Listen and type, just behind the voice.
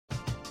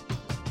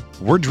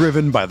We're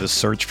driven by the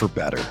search for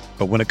better.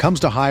 But when it comes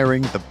to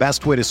hiring, the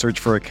best way to search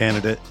for a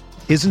candidate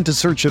isn't to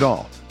search at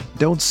all.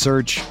 Don't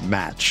search,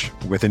 match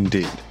with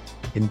Indeed.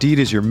 Indeed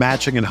is your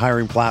matching and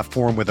hiring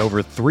platform with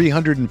over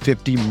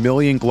 350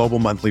 million global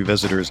monthly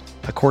visitors,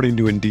 according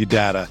to Indeed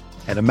data,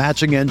 and a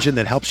matching engine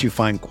that helps you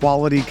find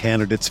quality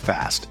candidates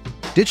fast.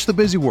 Ditch the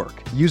busy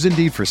work. Use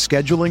Indeed for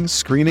scheduling,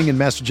 screening, and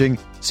messaging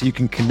so you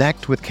can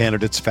connect with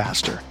candidates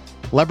faster.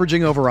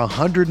 Leveraging over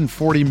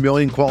 140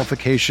 million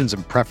qualifications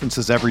and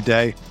preferences every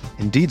day,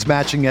 Indeed's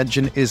matching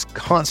engine is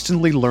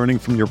constantly learning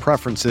from your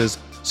preferences,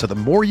 so the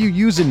more you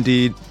use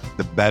Indeed,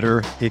 the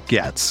better it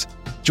gets.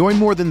 Join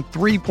more than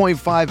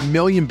 3.5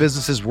 million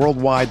businesses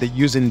worldwide that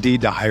use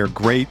Indeed to hire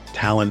great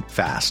talent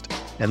fast.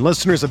 And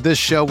listeners of this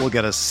show will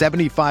get a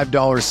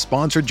 $75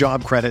 sponsored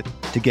job credit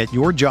to get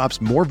your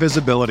jobs more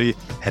visibility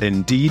at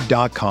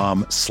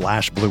Indeed.com/Blue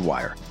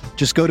Wire.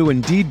 Just go to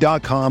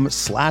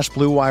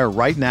Indeed.com/Blue Wire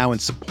right now and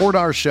support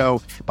our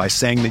show by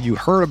saying that you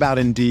heard about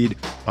Indeed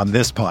on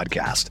this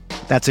podcast.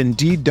 That's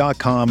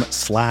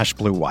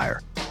Indeed.com/Blue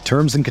Wire.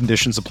 Terms and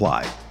conditions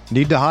apply.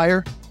 Need to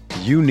hire?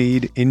 You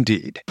need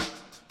Indeed.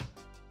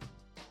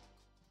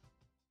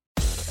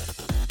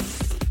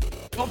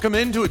 Welcome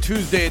into a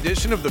Tuesday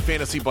edition of the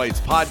Fantasy Bites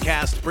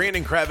podcast.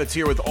 Brandon Kravitz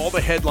here with all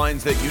the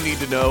headlines that you need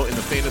to know in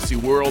the fantasy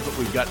world.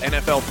 We've got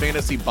NFL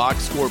fantasy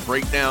box score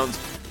breakdowns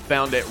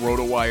found at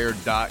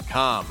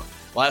rotowire.com.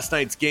 Last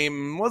night's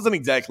game wasn't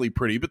exactly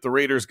pretty, but the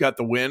Raiders got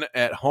the win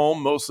at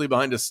home, mostly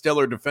behind a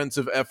stellar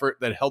defensive effort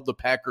that held the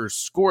Packers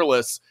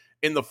scoreless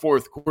in the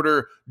fourth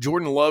quarter.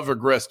 Jordan Love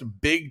regressed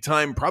big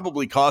time,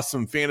 probably cost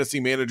some fantasy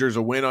managers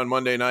a win on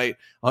Monday night.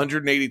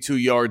 182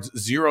 yards,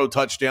 0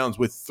 touchdowns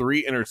with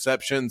 3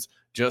 interceptions.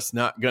 Just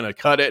not going to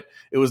cut it.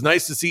 It was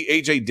nice to see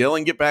A.J.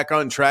 Dillon get back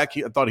on track.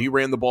 I thought he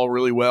ran the ball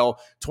really well.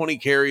 20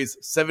 carries,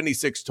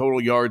 76 total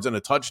yards, and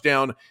a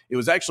touchdown. It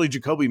was actually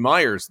Jacoby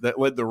Myers that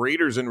led the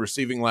Raiders in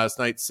receiving last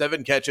night.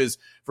 7 catches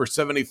for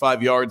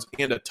 75 yards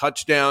and a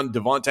touchdown.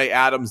 Devontae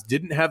Adams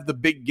didn't have the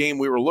big game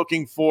we were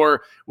looking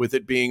for, with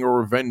it being a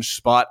revenge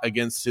spot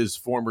against his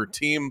former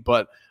team,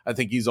 but I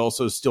think he's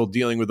also still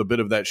dealing with a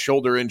bit of that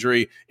shoulder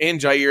injury. And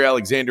Jair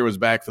Alexander was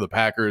back for the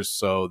Packers,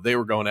 so they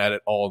were going at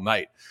it all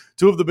night.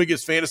 2 of the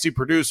biggest fantasy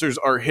producers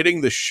are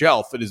hitting the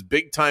shelf. It is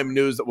big-time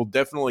news that will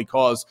definitely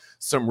cause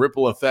some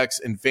ripple effects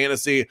in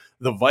fantasy.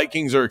 The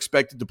Vikings are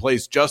expected to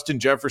place Justin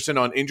Jefferson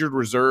on injured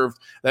reserve.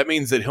 That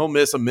means that he'll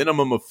miss a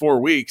minimum of 4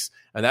 weeks,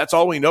 and that's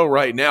all we know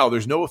right now.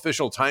 There's no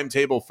official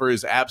timetable for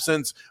his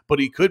absence, but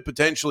he could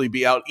potentially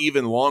be out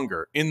even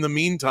longer. In the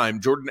meantime,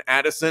 Jordan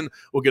Addison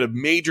will get a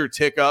major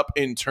tick up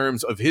in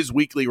terms of his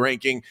weekly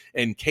ranking,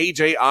 and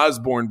KJ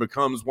Osborne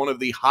becomes one of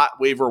the hot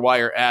waiver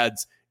wire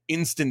ads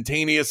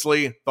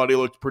instantaneously. Thought he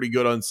looked pretty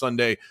good on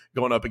Sunday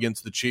going up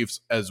against the Chiefs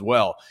as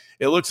well.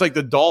 It looks like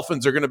the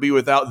Dolphins are going to be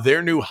without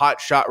their new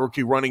hotshot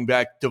rookie running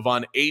back,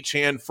 Devon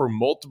Achane, for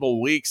multiple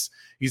weeks.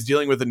 He's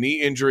dealing with a knee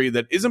injury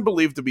that isn't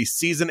believed to be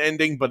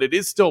season-ending, but it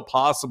is still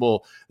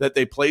possible that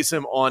they place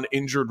him on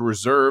injured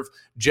reserve.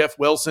 Jeff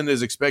Wilson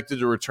is expected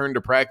to return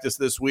to practice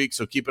this week,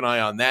 so keep an eye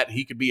on that.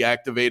 He could be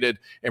activated,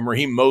 and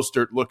Raheem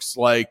Mostert looks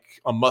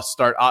like a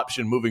must-start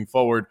option moving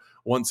forward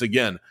once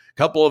again. A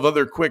couple of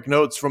other quick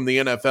notes from the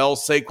NFL.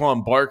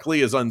 Saquon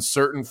Barkley is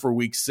uncertain for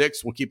week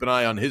 6. We'll keep an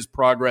eye on his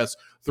progress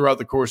throughout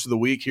the course of the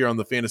week here on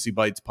the Fantasy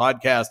Bites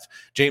podcast.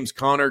 James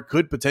Conner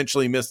could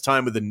potentially miss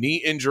time with a knee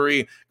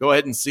injury. Go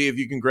ahead and see if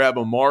you can grab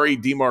Amari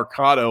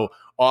DeMarcado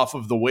off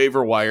of the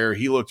waiver wire.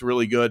 He looked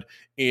really good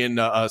in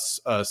a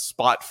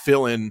spot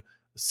fill-in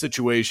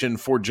situation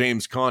for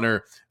James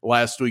Conner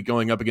last week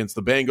going up against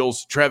the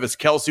Bengals. Travis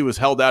Kelce was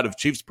held out of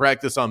Chiefs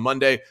practice on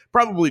Monday,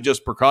 probably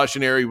just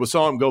precautionary. We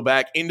saw him go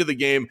back into the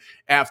game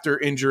after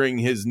injuring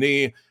his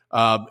knee,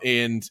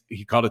 and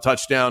he caught a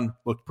touchdown,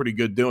 looked pretty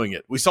good doing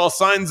it. We saw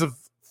signs of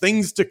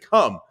things to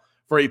come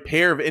for a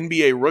pair of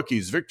NBA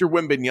rookies. Victor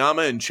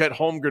Wembanyama and Chet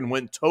Holmgren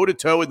went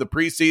toe-to-toe in the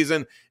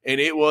preseason, and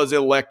it was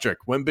electric.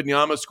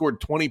 Wembanyama scored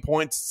 20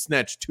 points,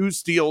 snatched 2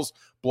 steals,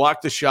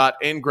 blocked a shot,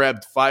 and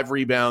grabbed 5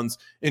 rebounds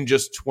in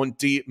just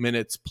 20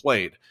 minutes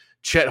played.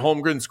 Chet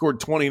Holmgren scored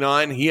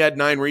 29. He had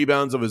 9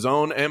 rebounds of his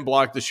own and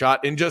blocked a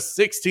shot in just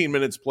 16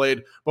 minutes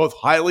played. Both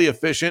highly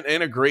efficient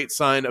and a great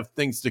sign of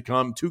things to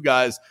come. 2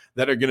 guys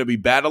that are going to be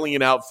battling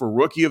it out for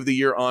Rookie of the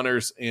Year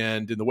honors,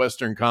 and in the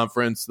Western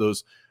Conference,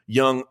 those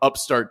young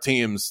upstart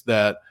teams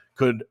that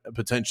could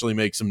potentially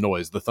make some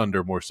noise. The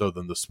Thunder more so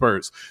than the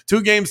Spurs.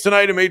 2 games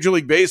tonight in Major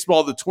League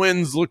Baseball. The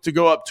Twins look to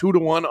go up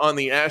 2-1 on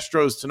the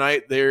Astros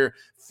tonight. They're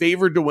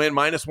favored to win,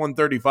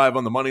 -135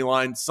 on the money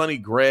line. Sonny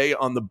Gray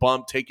on the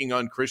bump, taking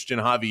on Christian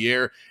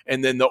Javier.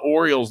 And then the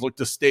Orioles look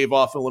to stave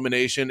off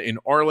elimination in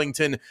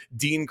Arlington.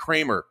 Dean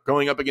Kramer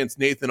going up against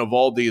Nathan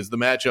Eovaldi is the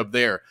matchup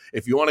there.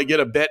 If you want to get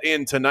a bet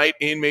in tonight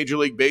in Major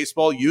League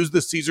Baseball, use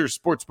the Caesars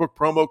Sportsbook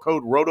promo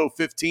code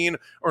ROTO15,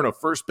 earn a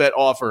first bet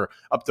offer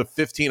up to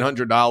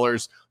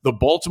 $1,500. The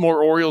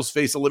Baltimore Orioles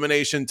face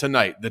elimination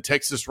tonight. The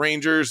Texas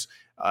Rangers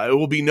It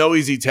will be no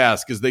easy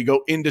task as they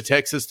go into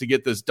Texas to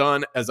get this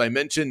done. As I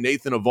mentioned,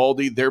 Nathan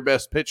Eovaldi, their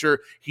best pitcher,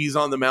 he's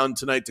on the mound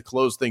tonight to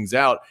close things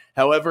out.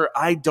 However,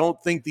 I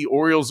don't think the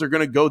Orioles are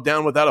going to go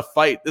down without a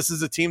fight. This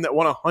is a team that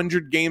won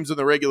 100 games in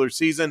the regular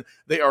season.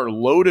 They are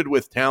loaded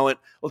with talent.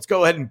 Let's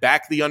go ahead and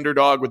back the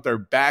underdog with their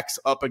backs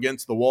up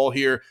against the wall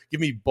here. Give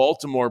me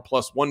Baltimore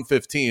plus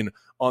 115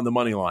 on the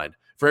money line.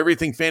 For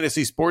everything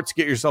fantasy sports,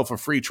 get yourself a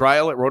free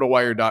trial at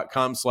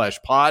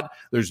rotowire.com/pod.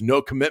 There's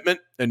no commitment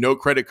and no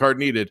credit card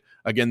needed.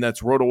 Again,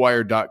 that's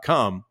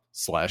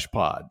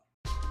rotowire.com/pod.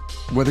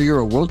 Whether you're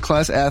a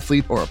world-class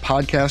athlete or a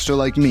podcaster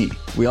like me,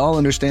 we all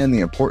understand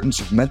the importance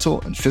of mental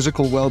and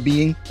physical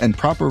well-being and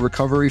proper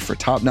recovery for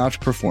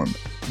top-notch performance.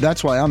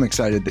 That's why I'm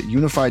excited that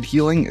Unified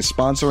Healing is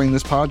sponsoring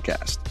this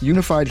podcast.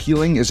 Unified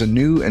Healing is a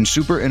new and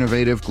super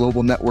innovative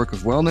global network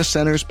of wellness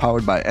centers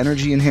powered by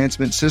Energy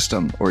Enhancement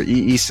System, or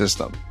EE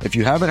System. If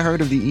you haven't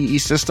heard of the EE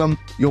System,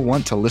 you'll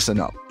want to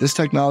listen up. This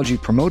technology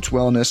promotes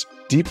wellness,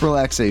 deep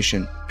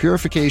relaxation,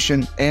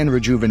 purification, and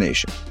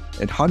rejuvenation.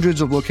 At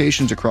hundreds of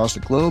locations across the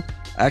globe,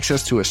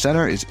 access to a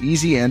center is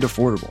easy and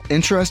affordable.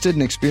 Interested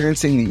in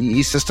experiencing the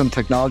EE System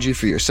technology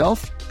for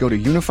yourself? Go to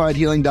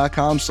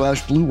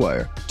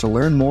unifiedhealing.com/bluewire to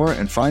learn more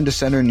and find a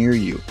center near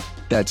you.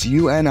 That's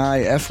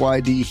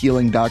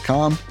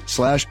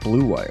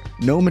unifydhealing.com/bluewire.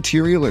 No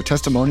material or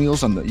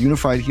testimonials on the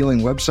Unified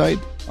Healing website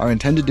are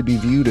intended to be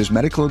viewed as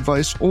medical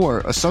advice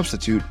or a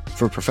substitute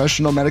for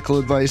professional medical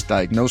advice,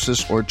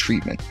 diagnosis, or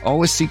treatment.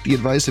 Always seek the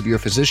advice of your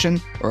physician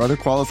or other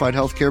qualified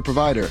healthcare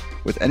provider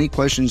with any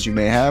questions you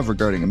may have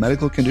regarding a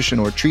medical condition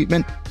or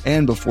treatment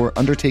and before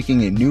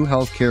undertaking a new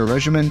healthcare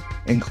regimen,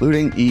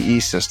 including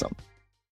EE System.